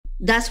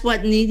That's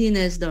what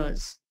neediness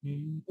does.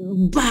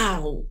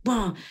 Bow,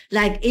 bow,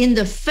 like in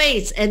the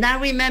face. And I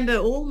remember,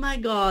 oh my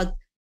God,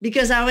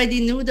 because I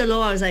already knew the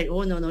law. I was like,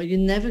 oh, no, you're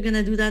never going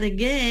to do that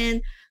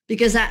again.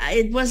 Because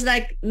it was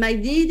like my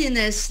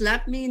neediness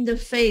slapped me in the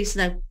face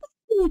like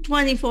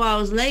 24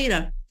 hours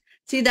later.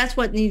 See, that's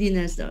what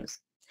neediness does.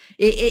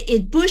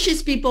 It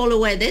pushes people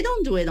away. They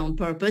don't do it on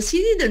purpose. He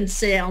didn't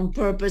say on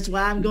purpose,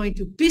 well, I'm going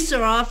to piss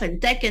her off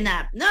and take a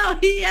nap. No,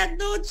 he had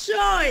no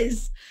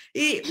choice.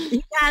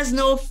 He has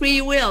no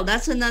free will.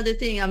 That's another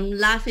thing. I'm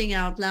laughing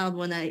out loud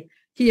when I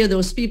hear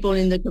those people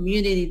in the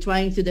community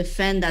trying to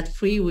defend that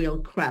free will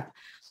crap.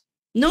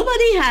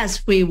 Nobody has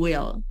free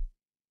will.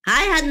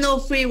 I had no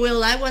free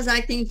will. I was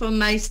acting from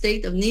my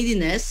state of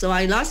neediness, so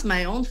I lost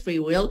my own free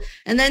will.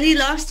 And then he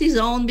lost his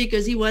own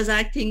because he was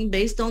acting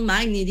based on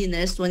my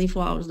neediness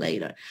 24 hours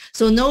later.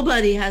 So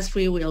nobody has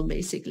free will,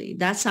 basically.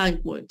 That's how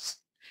it works.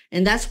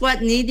 And that's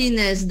what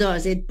neediness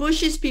does. It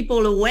pushes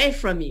people away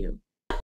from you.